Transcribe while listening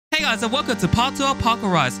Hey guys, and welcome to part 2 of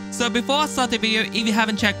Parkour Rise. So before I start the video, if you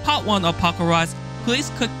haven't checked part 1 of Parkour Rise,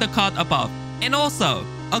 please click the card above. And also,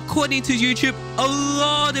 according to YouTube, a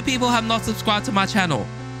lot of people have not subscribed to my channel.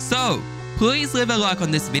 So please leave a like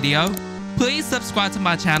on this video, please subscribe to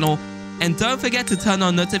my channel, and don't forget to turn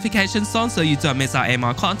on notifications on so you don't miss out on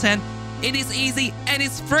my content. It is easy and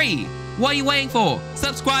it's free. What are you waiting for?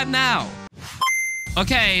 Subscribe now.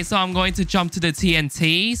 Okay, so I'm going to jump to the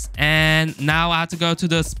TNTs, and now I have to go to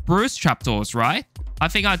the spruce trapdoors, right? I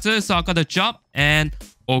think I do, so I gotta jump, and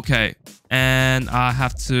okay. And I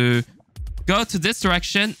have to go to this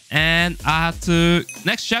direction, and I have to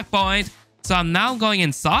next checkpoint. So I'm now going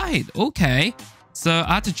inside. Okay, so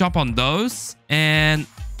I have to jump on those, and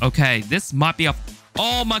okay, this might be a...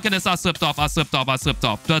 Oh my goodness, I slipped off.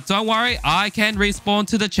 But don't worry, I can respawn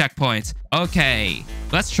to the checkpoint. Okay,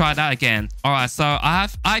 let's try that again. All right, so I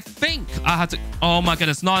think I have to... Oh my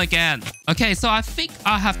goodness, not again. Okay, so I think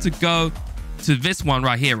I have to go to this one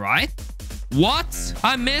right here, right? What?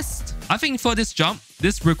 I missed. I think for this jump,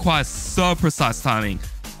 this requires so precise timing.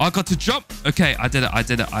 I got to jump. Okay, I did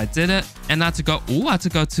it. And I had to go... Oh, I had to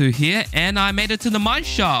go to here. And I made it to the mine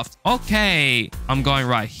shaft. Okay, I'm going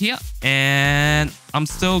right here. And I'm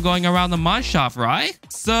still going around the mine shaft, right?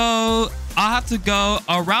 So I have to go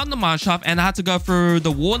around the mine shaft, and I have to go through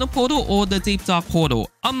the water portal or the deep dark portal.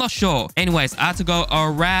 I'm not sure. Anyways, I have to go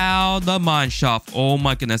around the mine shaft. Oh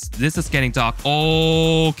my goodness, this is getting dark.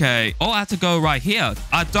 Okay. Oh, I have to go right here.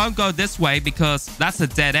 I don't go this way because that's a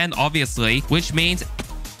dead end, obviously, which means...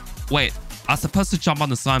 Wait, I'm supposed to jump on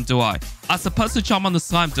the slime, do I?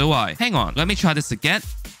 Hang on, let me try this again.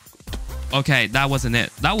 Okay, that wasn't it.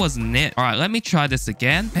 All right, let me try this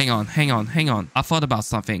again. Hang on. I thought about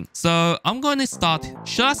something. So I'm going to start...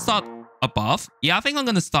 Should I start above? Yeah, I think I'm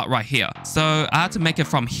going to start right here. So I have to make it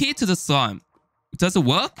from here to the slime. Does it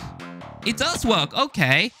work? It does work.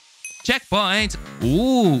 Okay. Checkpoint.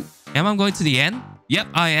 Ooh. Am I going to the end? Yep,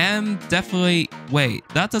 I am definitely... Wait,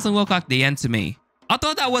 that doesn't look like the end to me. I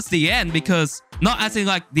thought that was the end because... Not as in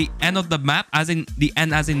like the end of the map, as in the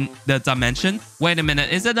end as in the dimension. Wait a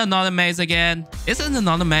minute, is it another maze again? Is it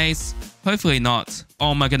another maze? Hopefully not.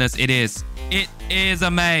 Oh my goodness, it is. It is a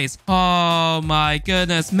maze. Oh my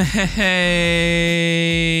goodness, mate.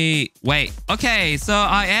 Wait, okay, so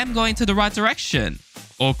I am going to the right direction.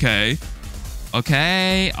 Okay,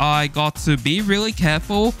 I got to be really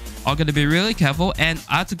careful. I'm going to be really careful, and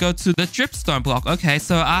I have to go to the dripstone block. Okay,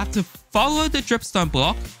 so I have to follow the dripstone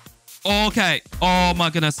block. Okay. Oh my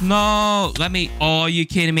goodness. No. Let me... Oh, are you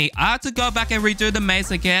kidding me? I have to go back and redo the maze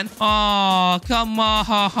again. Oh, come on.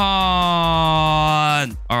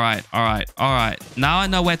 All right. Now I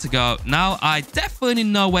know where to go. Now I definitely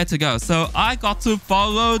know where to go. So I got to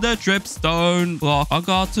follow the dripstone block.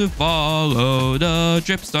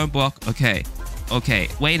 Okay.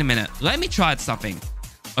 Wait a minute. Let me try something.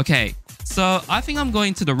 Okay. So I think I'm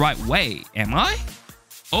going to the right way. Am I?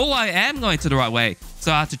 Oh, I am going to the right way. So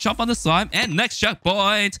I have to jump on the slime and next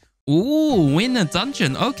checkpoint. Ooh, win the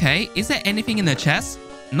dungeon. Okay, is there anything in the chest?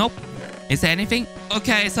 Nope. Is there anything?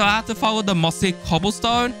 Okay, so I have to follow the mossy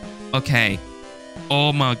cobblestone. Okay.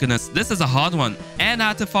 Oh my goodness, this is a hard one. And I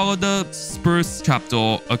have to follow the spruce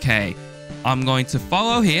trapdoor. Okay. I'm going to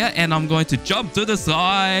follow here and I'm going to jump to the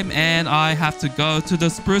slime. And I have to go to the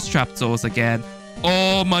spruce trapdoors again.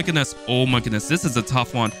 Oh my goodness. This is a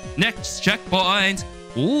tough one. Next checkpoint.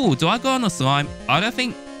 Ooh, do I go on the slime? I don't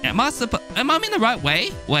think... Am I in the right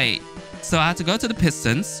way? Wait. So I have to go to the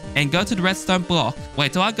pistons and go to the redstone block.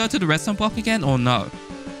 Wait, do I go to the redstone block again or no?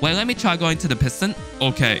 Wait, let me try going to the piston.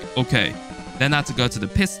 Okay. Then I have to go to the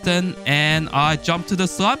piston and I jump to the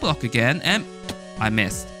slime block again and... I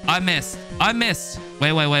missed.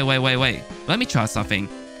 Wait. Let me try something.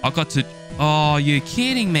 I got to... Oh, you're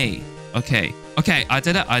kidding me. Okay, I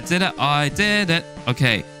did it.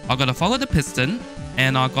 Okay, I gotta follow the piston.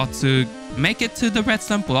 And I got to make it to the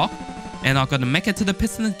redstone block. And I got to make it to the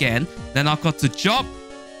piston again. Then I got to jump.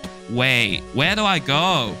 Wait, where do I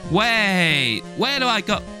go? Okay.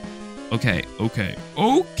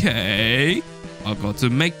 I got to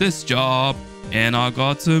make this jump. And I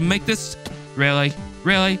got to make this... Really?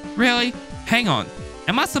 Hang on.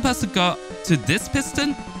 Am I supposed to go to this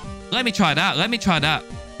piston? Let me try that.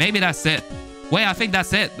 Maybe that's it. Wait, I think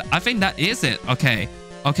that's it. I think that is it.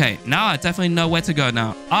 Okay, now I definitely know where to go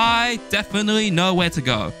now. I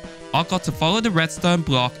got to follow the redstone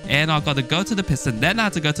block and I got to go to the piston. Then I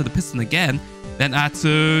had to go to the piston again. Then I had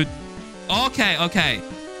to... Okay.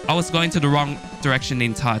 I was going to the wrong direction the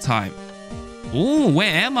entire time. Ooh,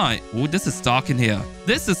 where am I? Ooh, this is dark in here.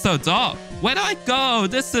 This is so dark. Where do I go?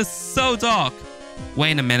 This is so dark.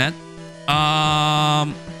 Wait a minute.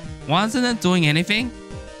 Wasn't it doing anything?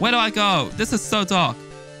 Where do I go? This is so dark.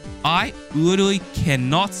 I literally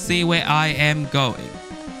cannot see where I am going.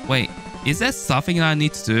 Wait, is there something I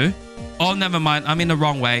need to do? Oh, never mind. I'm in the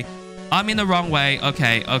wrong way. I'm in the wrong way.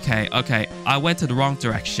 Okay. I went to the wrong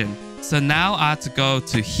direction. So now I have to go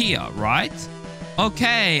to here, right?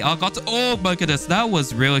 Okay, I got to... Oh my goodness, that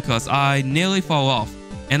was really close. I nearly fell off.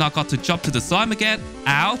 And I got to jump to the slime again.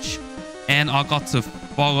 Ouch. And I got to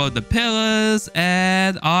follow the pillars.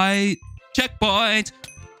 And I... Checkpoint.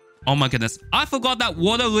 Oh my goodness. I forgot that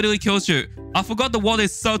water literally kills you. I forgot the water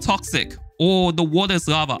is so toxic. Or the water is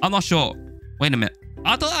lava. I'm not sure. Wait a minute.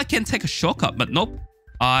 I thought I can take a shortcut, but nope.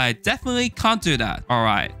 I definitely can't do that.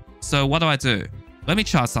 Alright. So what do I do? Let me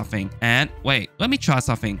try something. And wait, let me try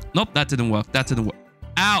something. Nope, that didn't work. That didn't work.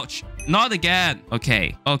 Ouch. Not again.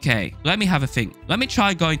 Okay. Let me have a think. Let me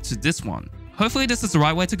try going to this one. Hopefully this is the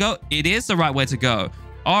right way to go. It is the right way to go.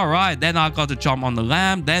 Alright, then I got to jump on the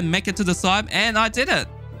lamp, then make it to the slime, and I did it.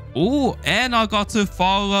 Ooh, and I got to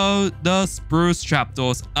follow the spruce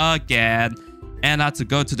trapdoors again. And I had to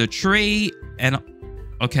go to the tree, and...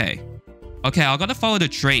 Okay, I gotta follow the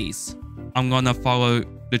trees. I'm gonna follow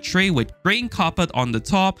the tree with green carpet on the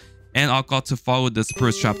top, and I got to follow the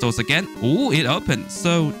spruce trapdoors again. Ooh, it opened.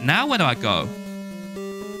 So now where do I go?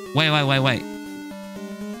 Wait.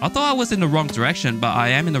 I thought I was in the wrong direction, but I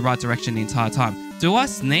am in the right direction the entire time. Do I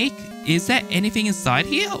sneak? Is there anything inside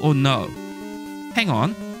here or no? Hang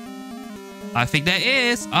on. I think there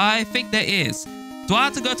is. Do I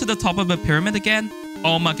have to go to the top of the pyramid again?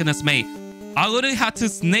 Oh my goodness me. I literally had to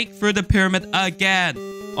sneak through the pyramid again.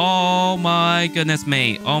 Oh my goodness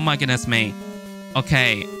me.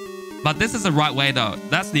 Okay. But this is the right way though.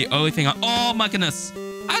 That's the only thing Oh my goodness.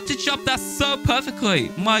 I had to jump that so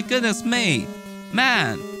perfectly. My goodness me.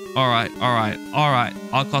 Man. Alright.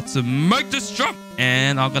 I got to make this jump.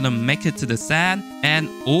 And I'm gonna make it to the sand. And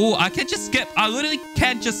oh, I can just skip. I literally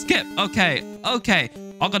can just skip. Okay.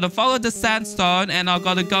 I'm gonna follow the sandstone. And I'm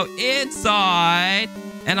gonna go inside.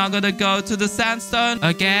 And I'm gonna go to the sandstone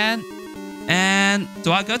again. And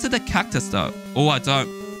do I go to the cactus though? Oh, I don't.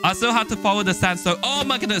 I still have to follow the sandstone. Oh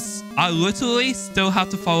my goodness. I literally still have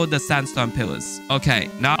to follow the sandstone pillars. Okay,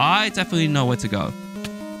 now I definitely know where to go.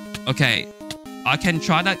 Okay, I can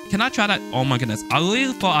try that. Can I try that? Oh my goodness. I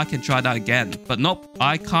really thought I can try that again. But nope,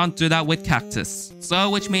 I can't do that with cactus. So,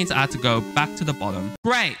 which means I have to go back to the bottom.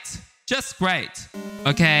 Great. Just great.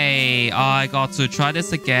 Okay, I got to try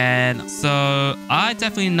this again. So, I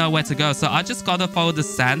definitely know where to go. So, I just got to follow the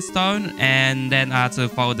sandstone. And then I have to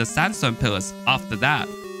follow the sandstone pillars after that.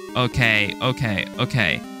 Okay.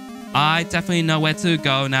 I definitely know where to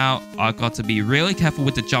go now. I got to be really careful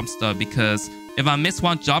with the jumps though. Because if I miss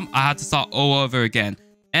one jump, I had to start all over again.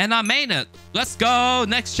 And I made it. Let's go.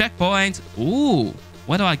 Next checkpoint. Ooh,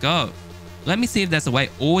 where do I go? Let me see if there's a way.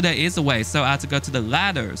 Oh, there is a way. So, I have to go to the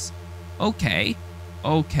ladders. Okay.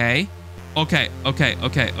 Does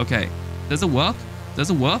it work?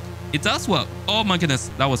 It does work. Oh my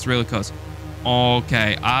goodness. That was really close.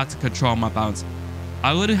 Okay. I have to control my balance.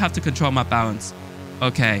 I literally have to control my balance.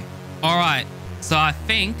 Okay. Alright. So I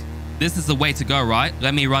think this is the way to go, right?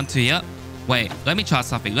 Let me run to here. Wait. Let me try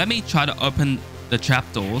something. Let me try to open the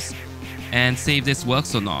trapdoors and see if this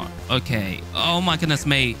works or not. Okay. Oh my goodness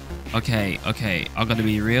me. Okay. I got to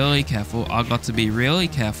be really careful.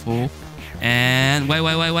 And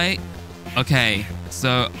wait. Okay,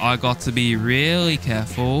 so I got to be really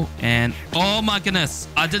careful. And oh my goodness,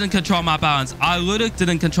 I didn't control my balance. I literally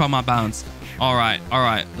didn't control my balance. All right.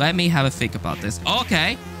 Let me have a think about this.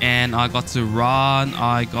 Okay, and I got to run.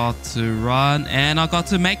 And I got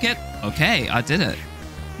to make it. Okay, I did it.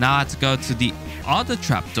 Now I have to go to the other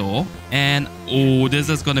trapdoor. And oh, this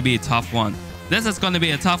is going to be a tough one.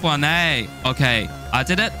 Hey. Okay, I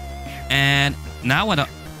did it. And now what?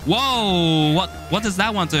 Whoa, what does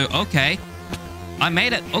that one do? Okay, I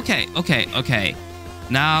made it. Okay.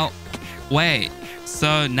 Now, wait.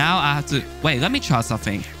 So now I have to... Wait, let me try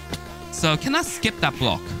something. So can I skip that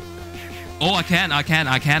block? Oh, I can.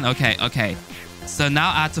 Okay. So now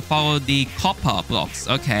I have to follow the copper blocks.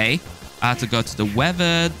 Okay. I have to go to the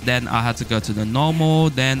weathered. Then I have to go to the normal.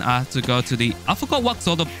 Then I have to go to the... I forgot what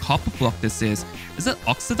sort of copper block this is. Is it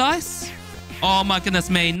oxidized? Oh my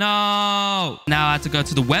goodness me, no! Now I have to go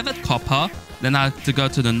to the weathered copper, then I have to go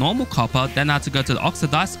to the normal copper, then I have to go to the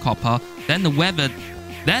oxidized copper, then the weathered,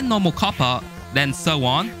 then normal copper, then so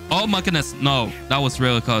on. Oh my goodness, no, that was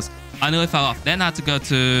really close. I nearly fell off. Then I had to go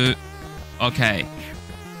to... Okay.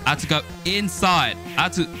 I had to go inside. I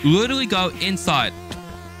had to literally go inside.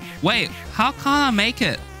 Wait, how can't I make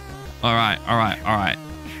it? Alright.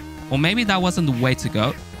 Well, maybe that wasn't the way to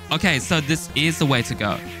go. Okay, so this is the way to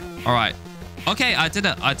go. Alright. Okay, I did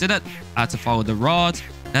it. I had to follow the rod.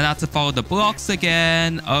 Then I have to follow the blocks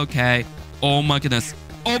again. Okay. Oh my goodness.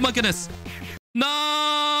 Oh my goodness.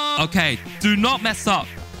 No. Okay. Do not mess up.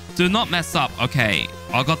 Do not mess up. Okay.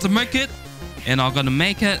 I got to make it. And I'm gonna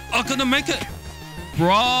make it. I'm gonna make it.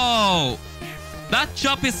 Bro. That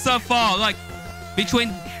jump is so far. Like,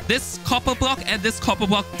 between this copper block and this copper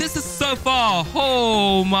block, this is so far.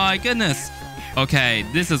 Oh my goodness. Okay,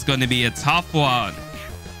 this is going to be a tough one.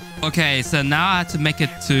 Okay, so now I have to make it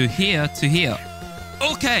to here, to here.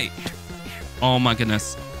 Okay. Oh my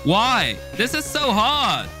goodness. Why? This is so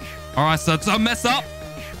hard. All right, so don't mess up.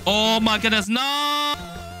 Oh my goodness, no.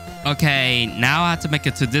 Okay, now I have to make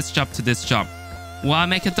it to this jump, to this jump. Will I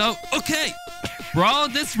make it though? Okay. Bro,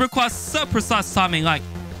 this requires so precise timing. Like,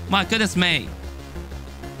 my goodness me.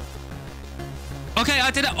 Okay,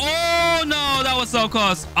 I did it. Oh, no. That was so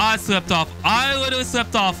close. I slipped off. I literally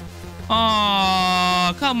slipped off.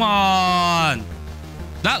 Oh, come on.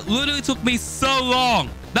 That literally took me so long.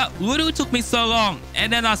 That literally took me so long.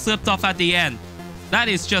 And then I slipped off at the end. That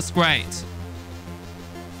is just great.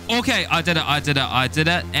 Okay, I did it. I did it. I did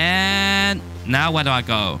it. And now where do I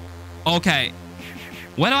go? Okay.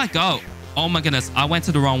 Where do I go? Oh, my goodness. I went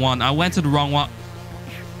to the wrong one. I went to the wrong one.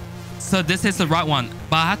 So this is the right one,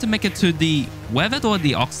 but I have to make it to the weathered or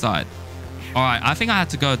the oxide. All right, I think I have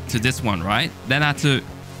to go to this one, right? Then I have to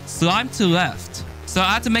slime to left. So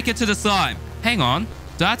I have to make it to the slime. Hang on.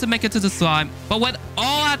 Do I have to make it to the slime? But what? Oh,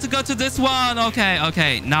 I have to go to this one. Okay,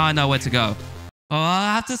 okay. Now I know where to go. Oh,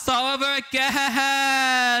 I have to start over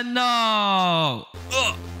again. No.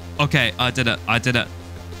 Ugh. Okay, I did it. I did it.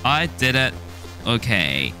 I did it.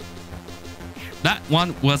 Okay. That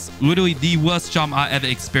one was literally the worst jump I ever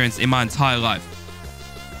experienced in my entire life.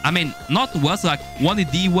 I mean, not the worst, like one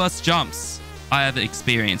of the worst jumps I ever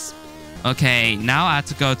experienced. Okay, now I have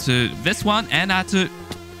to go to this one and I have to...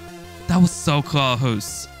 That was so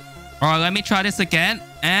close. All right, let me try this again.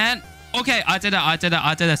 And okay, I did it, I did it,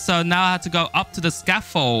 I did it. So now I have to go up to the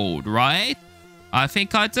scaffold, right? I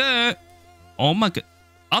think I do. Oh my god.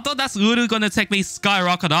 I thought that's literally going to take me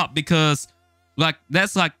skyrocket up because like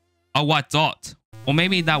there's like a white dot. Or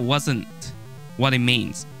maybe that wasn't what it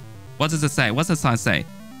means. What does it say? What's the sign say?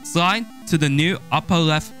 Slime to the new upper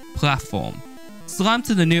left platform. Slime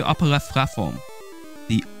to the new upper left platform.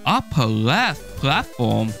 The upper left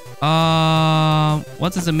platform?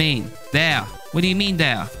 What does it mean? There. What do you mean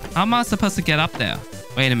there? How am I supposed to get up there?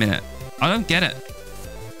 Wait a minute. I don't get it.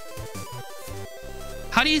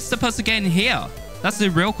 How are you supposed to get in here? That's the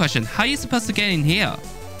real question. How are you supposed to get in here?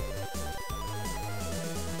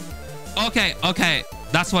 Okay, okay.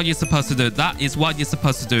 That's what you're supposed to do. That is what you're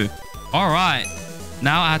supposed to do. All right.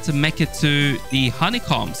 Now I have to make it to the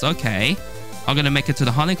honeycombs. Okay. I'm going to make it to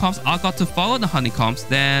the honeycombs. I got to follow the honeycombs.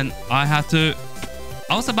 Then I have to...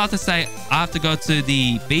 I was about to say I have to go to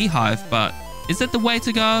the beehive, but is it the way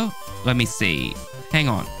to go? Let me see. Hang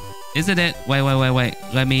on. Is it it? Wait.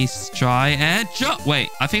 Let me try and jump. Wait,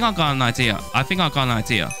 I think I got an idea.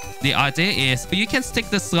 The idea is you can stick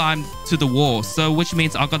the slime to the wall. So which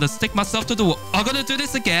means I got to stick myself to the wall. I'm going to do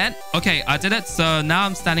this again. Okay, I did it. So now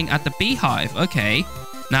I'm standing at the beehive. Okay.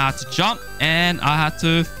 Now I have to jump and I have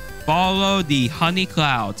to follow the honey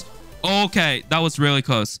clouds. Okay, that was really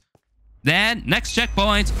close. Then next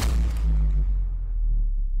checkpoint.